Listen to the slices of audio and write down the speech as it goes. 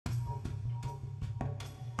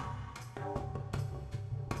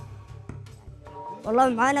والله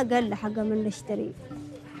معانا قلة حقه من نشتري.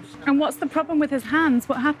 And what's the problem with his hands?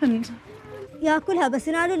 What happened? ياكلها بس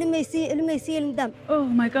ينالوا لما يسيل دم. Oh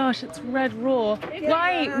my gosh, it's red raw.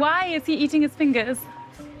 Why is he eating his fingers?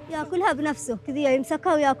 ياكلها بنفسه كذا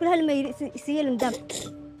يمسكها وياكلها لما يسيل دم.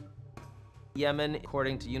 Yemen,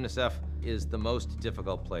 according to UNICEF, is the most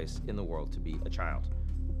difficult place in the world to be a child.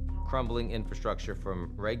 Crumbling infrastructure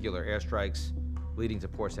from regular airstrikes, leading to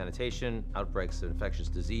poor sanitation, outbreaks of infectious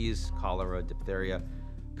disease, cholera, diphtheria.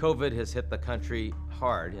 COVID has hit the country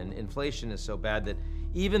hard, and inflation is so bad that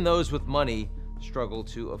even those with money struggle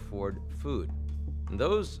to afford food. And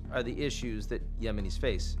those are the issues that Yemenis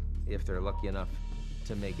face if they're lucky enough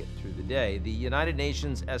to make it through the day. The United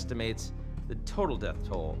Nations estimates the total death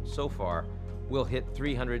toll so far will hit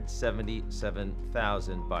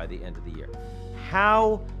 377,000 by the end of the year.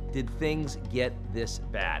 How did things get this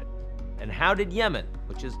bad? And how did Yemen,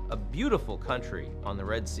 which is a beautiful country on the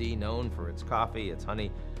Red Sea, known for its coffee, its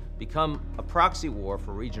honey, become a proxy war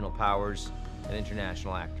for regional powers and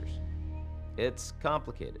international actors? It's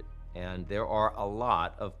complicated, and there are a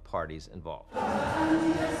lot of parties involved.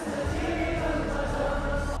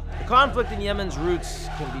 The conflict in Yemen's roots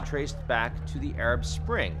can be traced back to the Arab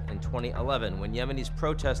Spring in 2011, when Yemenis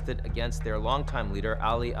protested against their longtime leader,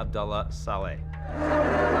 Ali Abdullah Saleh.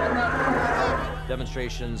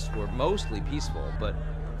 Demonstrations were mostly peaceful, but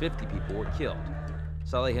 50 people were killed.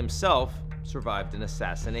 Saleh himself survived an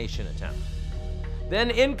assassination attempt. Then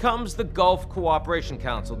in comes the Gulf Cooperation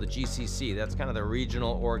Council, the GCC. That's kind of the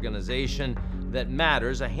regional organization that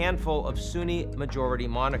matters, a handful of Sunni-majority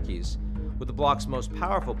monarchies, with the bloc's most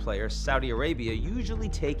powerful player, Saudi Arabia, usually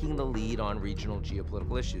taking the lead on regional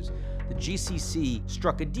geopolitical issues. The GCC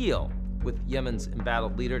struck a deal with Yemen's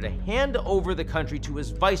embattled leader to hand over the country to his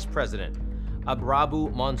vice president,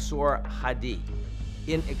 Rabu Mansour Hadi,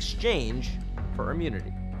 in exchange for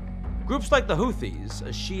immunity. Groups like the Houthis, a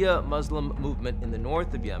Shia Muslim movement in the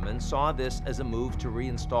north of Yemen, saw this as a move to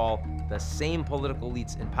reinstall the same political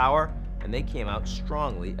elites in power, and they came out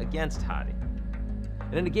strongly against Hadi.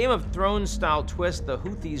 And in a Game of Thrones-style twist, the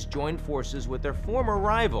Houthis joined forces with their former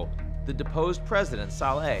rival, the deposed president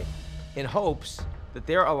Saleh, in hopes that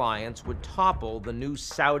their alliance would topple the new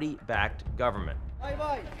Saudi-backed government.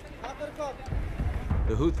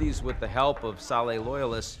 The Houthis, with the help of Saleh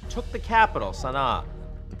loyalists, took the capital, Sana'a,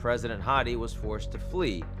 and President Hadi was forced to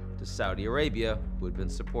flee to Saudi Arabia, who had been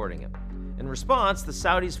supporting him. In response, the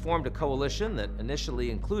Saudis formed a coalition that initially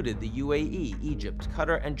included the UAE, Egypt,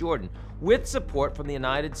 Qatar, and Jordan, with support from the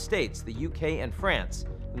United States, the UK, and France,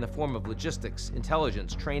 in the form of logistics,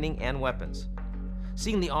 intelligence, training, and weapons.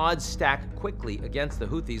 Seeing the odds stack quickly against the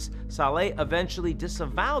Houthis, Saleh eventually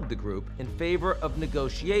disavowed the group in favor of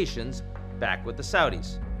negotiations back with the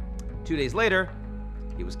Saudis. 2 days later,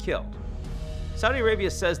 he was killed. Saudi Arabia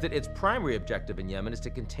says that its primary objective in Yemen is to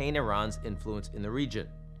contain Iran's influence in the region.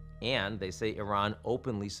 And they say Iran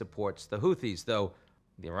openly supports the Houthis, though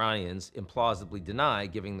the Iranians implausibly deny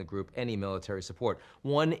giving the group any military support.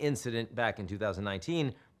 One incident back in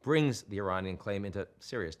 2019 brings the Iranian claim into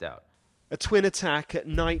serious doubt. A twin attack at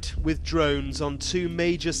night with drones on two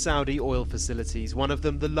major Saudi oil facilities, one of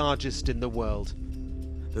them the largest in the world.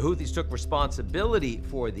 The Houthis took responsibility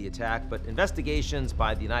for the attack, but investigations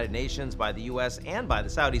by the United Nations, by the US, and by the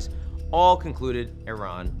Saudis all concluded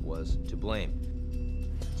Iran was to blame.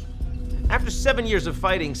 After 7 years of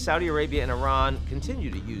fighting, Saudi Arabia and Iran continue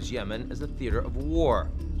to use Yemen as a theater of war,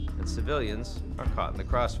 and civilians are caught in the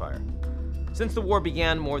crossfire. Since the war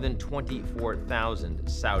began, more than 24,000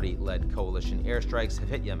 Saudi-led coalition airstrikes have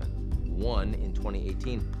hit Yemen. One in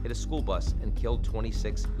 2018 hit a school bus and killed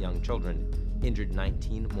 26 young children, injured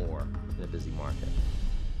 19 more in a busy market.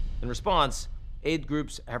 In response, aid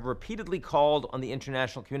groups have repeatedly called on the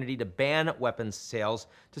international community to ban weapons sales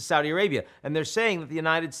to Saudi Arabia, and they're saying that the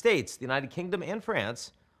United States, the United Kingdom, and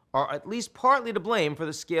France are at least partly to blame for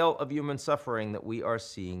the scale of human suffering that we are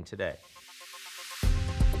seeing today.